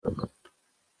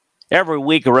Every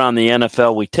week around the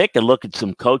NFL, we take a look at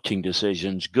some coaching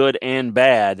decisions, good and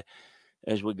bad,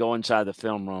 as we go inside the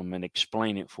film room and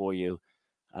explain it for you.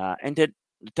 The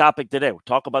topic today, we'll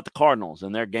talk about the Cardinals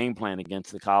and their game plan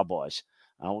against the Cowboys.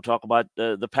 We'll talk about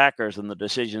the Packers and the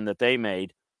decision that they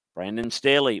made. Brandon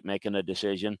Staley making a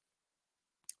decision.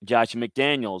 Josh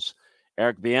McDaniels,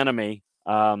 Eric Bieniemy,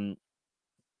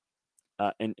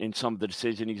 in some of the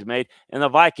decision he's made, and the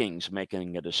Vikings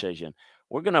making a decision.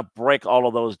 We're going to break all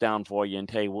of those down for you and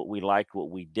tell you what we liked, what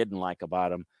we didn't like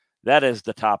about them. That is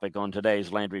the topic on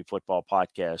today's Landry Football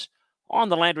Podcast on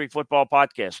the Landry Football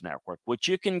Podcast Network, which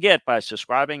you can get by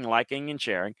subscribing, liking, and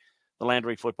sharing the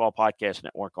Landry Football Podcast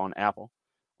Network on Apple,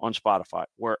 on Spotify,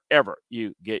 wherever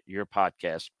you get your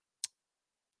podcasts.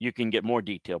 You can get more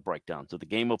detailed breakdowns of the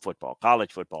game of football,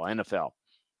 college football, NFL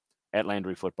at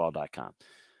LandryFootball.com.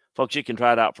 Folks, you can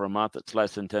try it out for a month. It's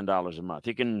less than $10 a month.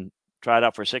 You can try it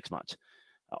out for 6 months.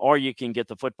 Or you can get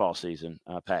the football season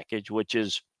package, which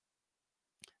is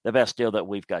the best deal that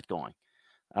we've got going.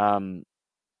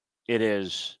 It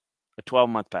is a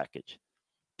 12-month package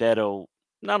that'll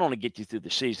not only get you through the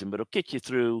season, but it'll get you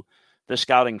through the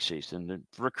scouting season, the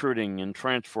recruiting and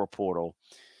transfer portal,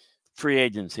 free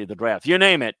agency, the draft. You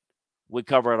name it, we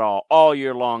cover it all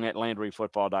year long at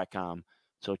LandryFootball.com.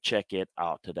 So check it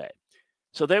out today.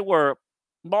 So there were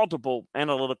multiple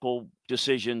analytical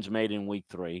decisions made in week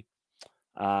 3.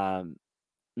 Matt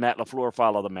LaFleur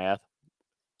followed the math.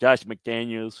 Josh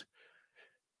McDaniels,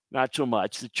 not so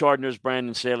much. The Chargers,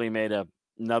 Brandon Staley made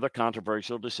another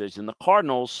controversial decision. The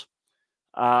Cardinals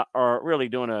are really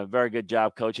doing a very good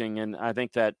job coaching, and I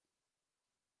think that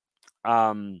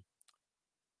Eric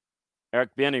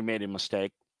Bieniemy made a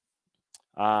mistake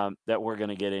that we're going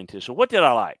to get into. So what did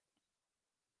I like?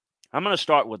 I'm going to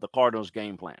start with the Cardinals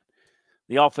game plan.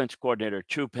 The offensive coordinator,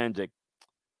 Drew Penzick,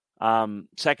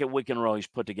 second week in a row, he's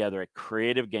put together a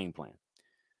creative game plan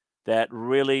that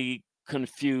really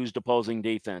confused opposing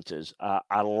defenses.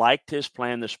 I liked his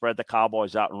plan to spread the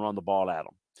Cowboys out and run the ball at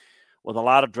them with a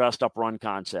lot of dressed-up run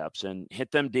concepts and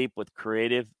hit them deep with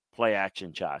creative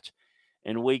play-action shots.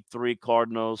 In week 3,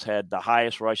 Cardinals had the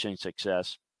highest rushing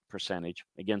success percentage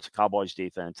against the Cowboys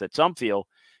defense that some feel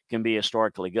can be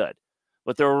historically good.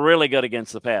 But they're really good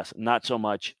against the pass, not so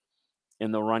much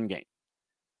in the run game.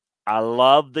 I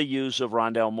love the use of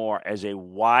Rondale Moore as a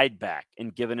wide back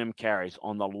and giving him carries.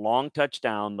 On the long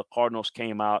touchdown, the Cardinals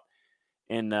came out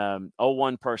in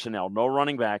 0-1 personnel, no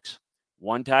running backs,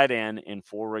 1 tight end, and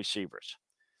 4 receivers.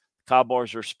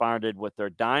 Cowboys responded with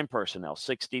their dime personnel,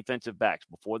 6 defensive backs.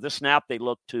 Before the snap, they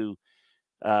looked too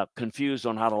confused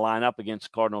on how to line up against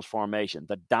the Cardinals formation.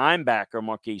 The dime backer,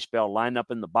 Marquise Bell, lined up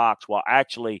in the box, while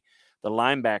actually the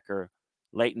linebacker,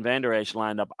 Leighton Vander Esch,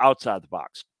 lined up outside the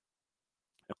box.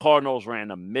 The Cardinals ran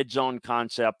a mid-zone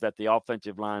concept that the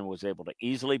offensive line was able to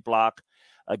easily block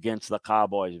against the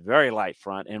Cowboys' very light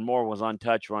front, and Moore was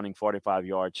untouched running 45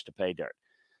 yards to pay dirt.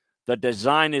 The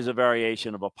design is a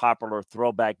variation of a popular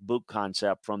throwback boot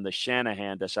concept from the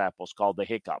Shanahan disciples called the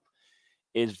Hiccup.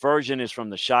 His version is from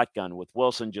the shotgun, with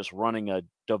Wilson just running a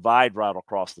divide route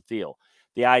across the field.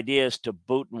 The idea is to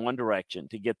boot in one direction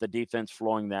to get the defense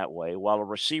flowing that way, while a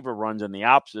receiver runs in the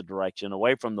opposite direction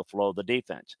away from the flow of the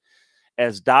defense.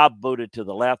 As Dobb booted to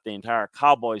the left, the entire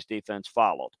Cowboys defense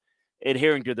followed,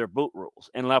 adhering to their boot rules,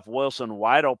 and left Wilson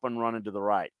wide open running to the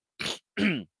right.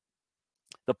 The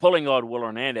pulling guard, Will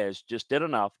Hernandez, just did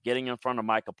enough, getting in front of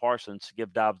Micah Parsons to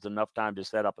give Dobbs enough time to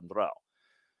set up and throw.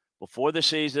 Before the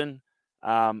season,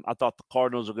 I thought the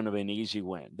Cardinals were going to be an easy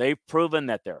win. They've proven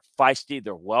that they're feisty,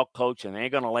 they're well coached, and they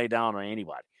ain't going to lay down on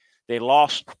anybody. They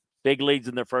lost big leads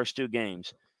in their first 2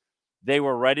 games. They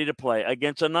were ready to play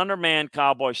against an undermanned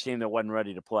Cowboys team that wasn't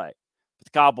ready to play. But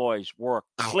the Cowboys were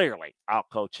clearly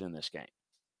outcoached in this game.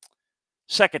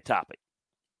 Second topic,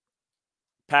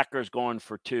 Packers going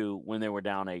for 2 when they were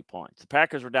down 8 points. The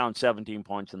Packers were down 17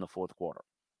 points in the fourth quarter.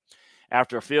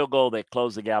 After a field goal, they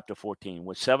closed the gap to 14.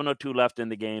 With 7:02 left in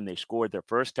the game, they scored their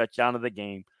first touchdown of the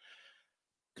game,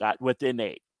 got within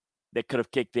 8. They could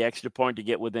have kicked the extra point to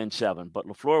get within 7, but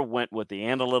LaFleur went with the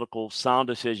analytical, sound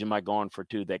decision by going for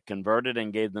 2 that converted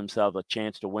and gave themselves a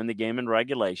chance to win the game in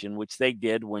regulation, which they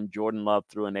did when Jordan Love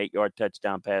threw an 8-yard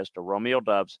touchdown pass to Romeo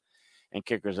Doubs and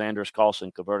kicker Anders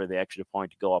Carlson converted the extra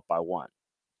point to go up by 1.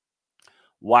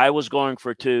 Why was going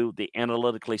for 2 the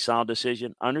analytically sound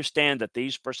decision? Understand that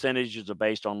these percentages are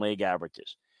based on league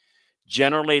averages.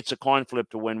 Generally, it's a coin flip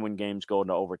to win when games go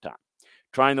into overtime.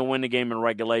 Trying to win the game in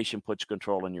regulation puts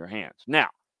control in your hands. Now,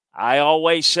 I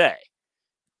always say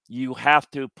you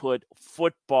have to put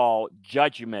football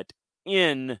judgment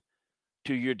in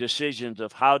to your decisions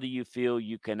of how do you feel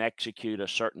you can execute a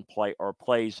certain play or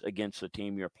plays against the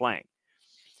team you're playing.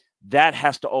 that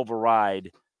has to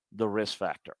override the risk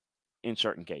factor in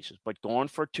certain cases. But going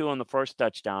for 2 on the first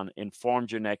touchdown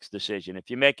informs your next decision.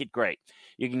 If you make it, great.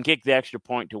 You can kick the extra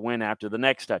point to win after the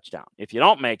next touchdown. If you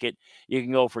don't make it, you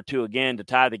can go for 2 again to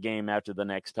tie the game after the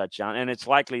next touchdown. And it's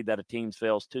likely that a team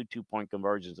fails 2 2-point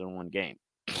conversions in one game.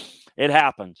 It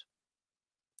happens.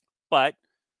 But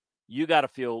you got to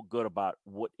feel good about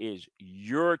what is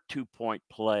your 2-point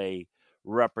play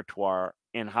repertoire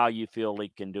and how you feel you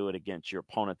can do it against your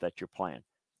opponent that you're playing.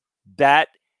 That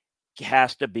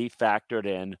has to be factored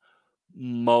in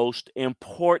most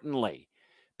importantly,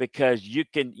 because you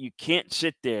can't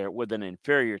sit there with an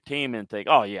inferior team and think,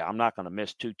 oh yeah, I'm not going to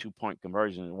miss 2 2-point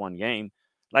conversions in one game.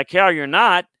 Like hell, you're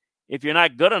not. If you're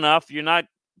not good enough, you're not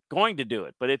going to do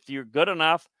it. But if you're good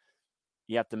enough,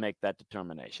 you have to make that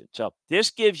determination. So this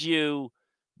gives you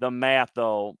the math,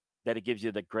 though, that it gives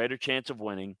you the greater chance of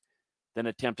winning than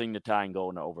attempting to tie and go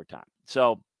into overtime.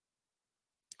 So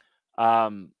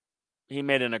he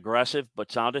made an aggressive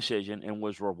but sound decision and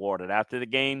was rewarded. After the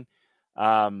game,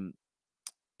 I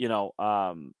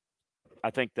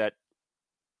think that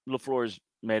LaFleur's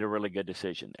made a really good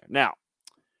decision there. Now,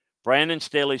 Brandon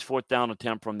Staley's 4th down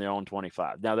attempt from their own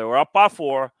 25. Now, they were up by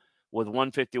 4 with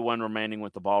 1:51 remaining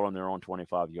with the ball on their own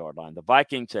 25-yard line. The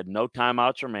Vikings had no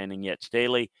timeouts remaining, yet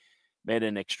Staley made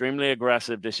an extremely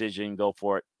aggressive decision, go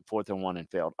for it, 4th and 1 and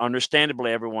failed.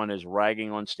 Understandably, everyone is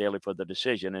ragging on Staley for the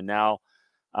decision, and now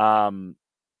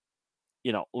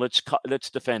let's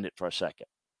defend it for a second.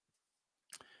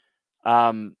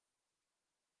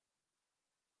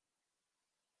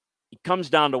 It comes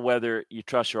down to whether you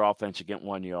trust your offense to get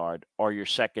 1 yard or your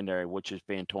secondary, which is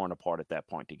being torn apart at that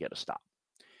point, to get a stop.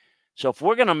 So if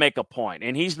we're going to make a point,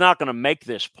 and he's not going to make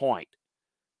this point,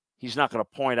 he's not going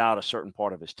to point out a certain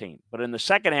part of his team. But in the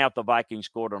second half, the Vikings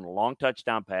scored on a long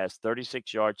touchdown pass,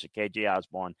 36 yards to KJ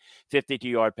Osborne,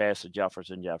 52-yard pass to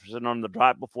Jefferson. On the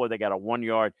drive before, they got to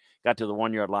the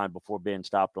 1-yard line before being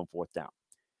stopped on 4th down.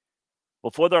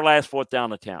 Before their last 4th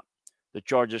down attempt, the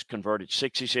Chargers converted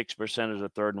 66% of the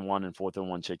 3rd and 1 and 4th and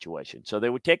 1 situation. So they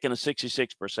were taking a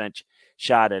 66%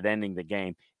 shot at ending the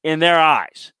game in their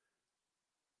eyes.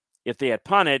 If they had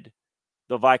punted,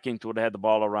 the Vikings would have had the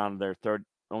ball around their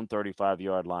own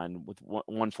 35-yard line with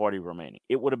 140 remaining.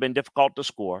 It would have been difficult to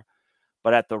score,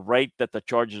 but at the rate that the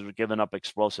Chargers were giving up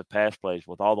explosive pass plays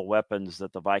with all the weapons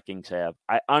that the Vikings have,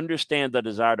 I understand the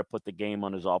desire to put the game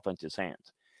on his offense's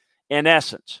hands. In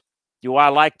essence, do I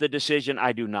like the decision?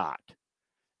 I do not.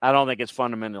 I don't think it's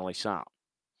fundamentally sound.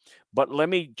 But let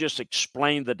me just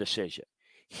explain the decision.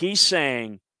 He's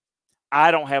saying,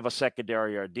 I don't have a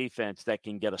secondary or a defense that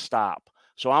can get a stop,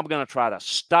 so I'm going to try to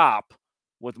stop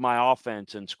with my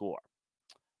offense and score.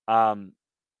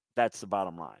 That's the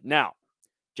bottom line. Now,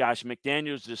 Josh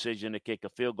McDaniels' decision to kick a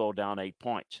field goal down 8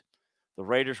 points. The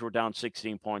Raiders were down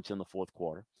 16 points in the 4th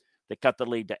quarter. They cut the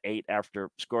lead to 8 after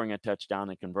scoring a touchdown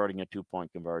and converting a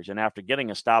 2-point conversion. After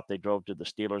getting a stop, they drove to the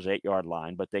Steelers' 8-yard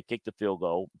line, but they kicked the field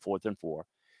goal, 4th and 4.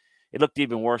 It looked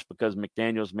even worse because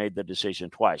McDaniels made the decision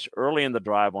twice. Early in the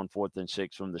drive on 4th and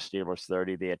 6 from the Steelers'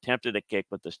 30, they attempted a kick,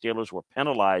 but the Steelers were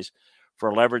penalized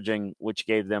for leveraging, which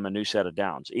gave them a new set of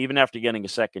downs. Even after getting a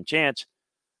second chance,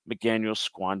 McDaniels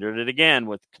squandered it again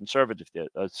with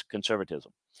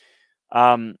conservatism.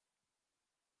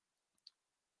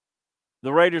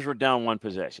 The Raiders were down 1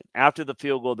 possession. After the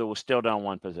field goal, they were still down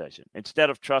 1 possession. Instead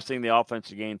of trusting the offense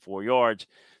to gain 4 yards,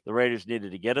 the Raiders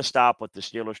needed to get a stop with the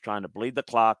Steelers trying to bleed the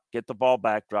clock, get the ball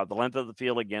back, drive the length of the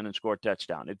field again, and score a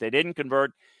touchdown. If they didn't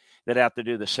convert, they'd have to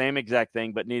do the same exact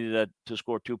thing, but needed to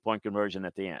score 2-point conversion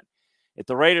at the end. If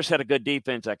the Raiders had a good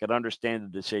defense, I could understand the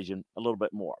decision a little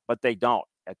bit more, but they don't.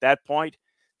 At that point,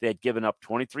 they had given up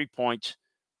 23 points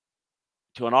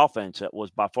to an offense that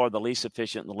was by far the least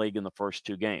efficient in the league in the first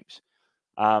 2 games.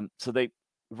 So the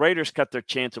Raiders cut their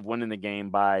chance of winning the game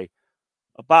by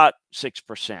about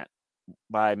 6%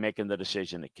 by making the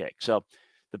decision to kick. So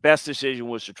the best decision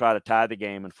was to try to tie the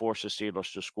game and force the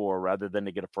Steelers to score rather than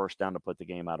to get a first down to put the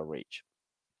game out of reach.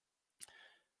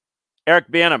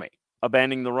 Eric Bieniemy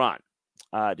abandoning the run.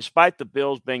 Despite the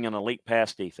Bills being an elite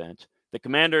pass defense, the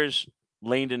Commanders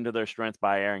leaned into their strength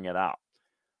by airing it out.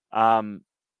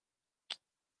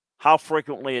 How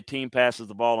frequently a team passes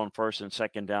the ball on first and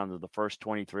second down to the first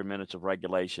 23 minutes of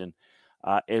regulation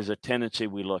is a tendency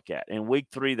we look at. In week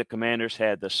 3, the Commanders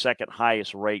had the second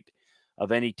highest rate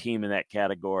of any team in that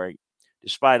category,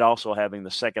 despite also having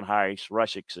the second highest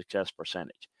rushing success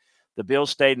percentage. The Bills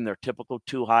stayed in their typical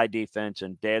 2-high defense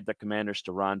and dared the Commanders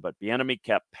to run, but Bieniemy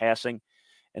kept passing,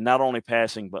 and not only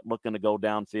passing, but looking to go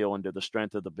downfield into the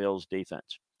strength of the Bills'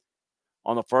 defense.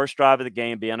 On the first drive of the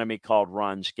game, Bieniemy called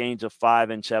runs, gains of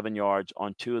 5 and 7 yards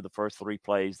on 2 of the first 3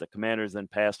 plays. The Commanders then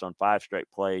passed on 5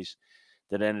 straight plays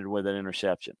that ended with an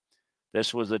interception.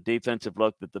 This was a defensive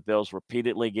look that the Bills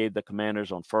repeatedly gave the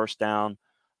Commanders on first down.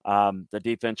 The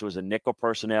defense was a nickel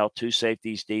personnel, 2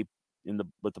 safeties deep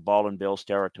with the ball in Bills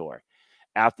territory.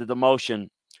 After the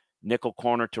motion, nickel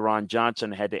corner Teron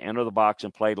Johnson had to enter the box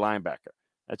and play linebacker.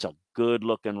 That's a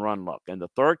good-looking run look. In the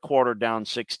third quarter, down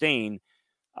 16,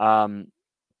 after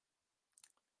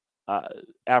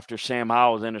Sam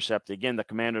Howell was intercepted again, the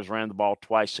Commanders ran the ball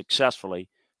twice successfully,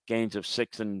 gains of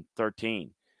 6 and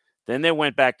 13. Then they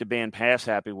went back to being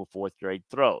pass-happy with fourth-grade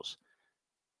throws.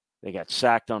 They got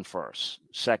sacked on first,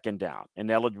 second down,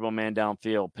 ineligible man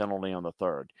downfield penalty on the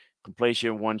third,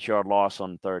 completion 1-yard loss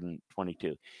on third and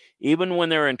 22. Even when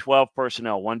they're in 12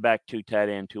 personnel, 1 back, 2 tight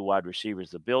end, 2 wide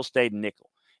receivers, the Bills stayed nickel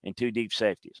and 2 deep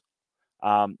safeties.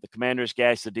 The Commanders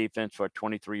gashed the defense for a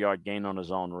 23-yard gain on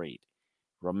his own read.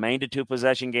 Remained a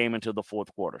 2-possession game until the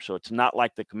fourth quarter, so it's not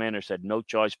like the Commanders had no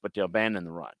choice but to abandon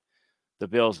the run. The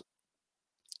Bills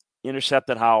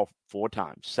intercepted Howell 4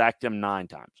 times, sacked him 9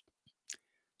 times.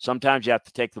 Sometimes you have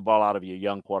to take the ball out of your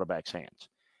young quarterback's hands.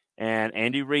 And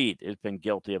Andy Reid has been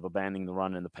guilty of abandoning the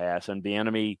run in the past, and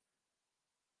Bieniemy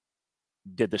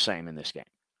did the same in this game.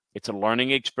 It's a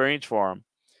learning experience for him.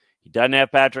 He doesn't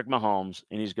have Patrick Mahomes,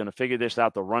 and he's going to figure this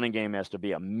out. The running game has to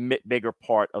be a bigger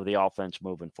part of the offense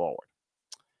moving forward.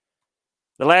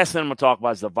 The last thing I'm going to talk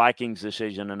about is the Vikings'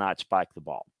 decision to not spike the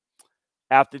ball.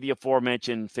 After the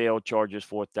aforementioned failed Chargers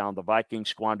fourth down, the Vikings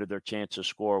squandered their chance to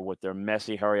score with their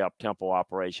messy hurry-up tempo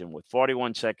operation. With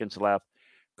 41 seconds left,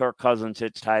 Kirk Cousins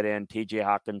hits tight end T.J.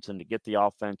 Hockenson to get the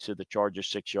offense to the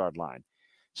Chargers' 6-yard line.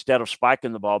 Instead of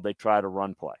spiking the ball, they tried a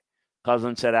run play.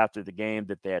 Cousins said after the game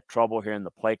that they had trouble hearing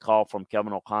the play call from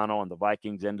Kevin O'Connell, and the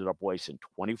Vikings ended up wasting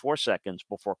 24 seconds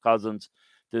before Cousins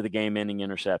threw the game-ending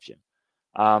interception.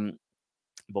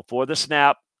 Before the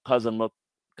snap, Cousins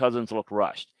looked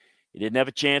rushed. He didn't have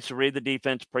a chance to read the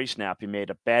defense pre-snap. He made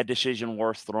a bad decision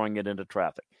worse throwing it into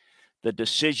traffic. The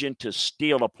decision to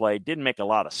steal a play didn't make a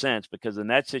lot of sense because in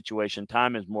that situation,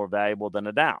 time is more valuable than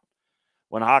a down.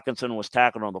 When Hockenson was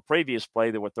tackled on the previous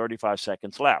play, there were 35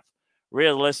 seconds left.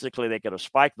 Realistically, they could have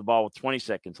spiked the ball with 20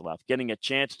 seconds left, getting a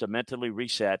chance to mentally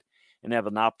reset and have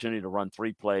an opportunity to run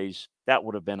 3 plays. That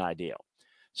would have been ideal.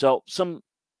 So some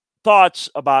thoughts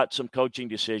about some coaching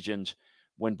decisions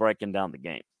when breaking down the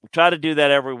game. We try to do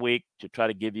that every week to try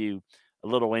to give you a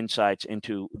little insights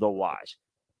into the whys.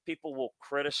 People will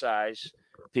criticize,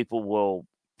 people will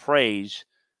praise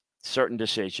certain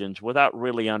decisions without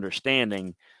really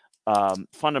understanding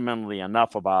fundamentally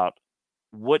enough about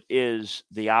what is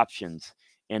the options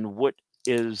and what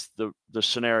is the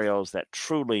scenarios that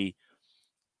truly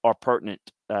are pertinent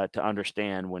to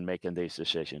understand when making these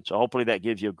decisions. So hopefully that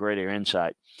gives you a greater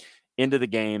insight into the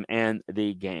game and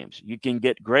the games. You can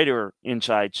get greater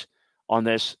insights on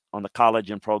this on the college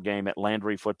and pro game at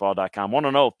LandryFootball.com. Want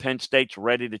to know if Penn State's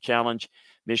ready to challenge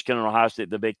Michigan and Ohio State,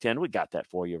 the Big Ten? We got that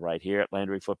for you right here at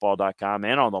LandryFootball.com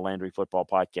and on the Landry Football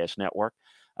Podcast Network.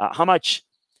 How much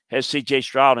has C.J.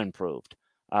 Stroud improved?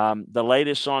 The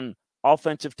latest on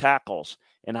offensive tackles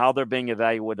and how they're being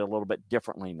evaluated a little bit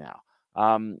differently now.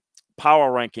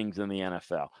 Power rankings in the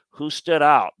NFL. Who stood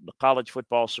out? The college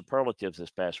football superlatives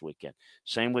this past weekend.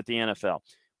 Same with the NFL.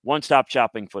 One-stop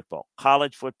shopping football.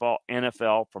 College football,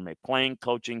 NFL, from a playing,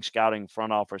 coaching, scouting,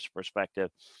 front office perspective.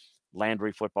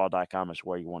 LandryFootball.com is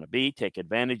where you want to be. Take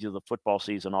advantage of the football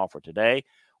season offer today,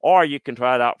 or you can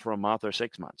try it out for a month or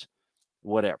 6 months,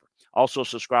 whatever. Also,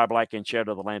 subscribe, like, and share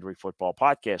to the Landry Football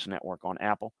Podcast Network on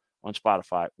Apple, on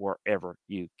Spotify, wherever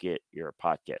you get your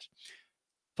podcast.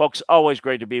 Folks, always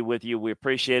great to be with you. We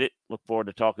appreciate it. Look forward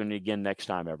to talking to you again next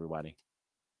time, everybody.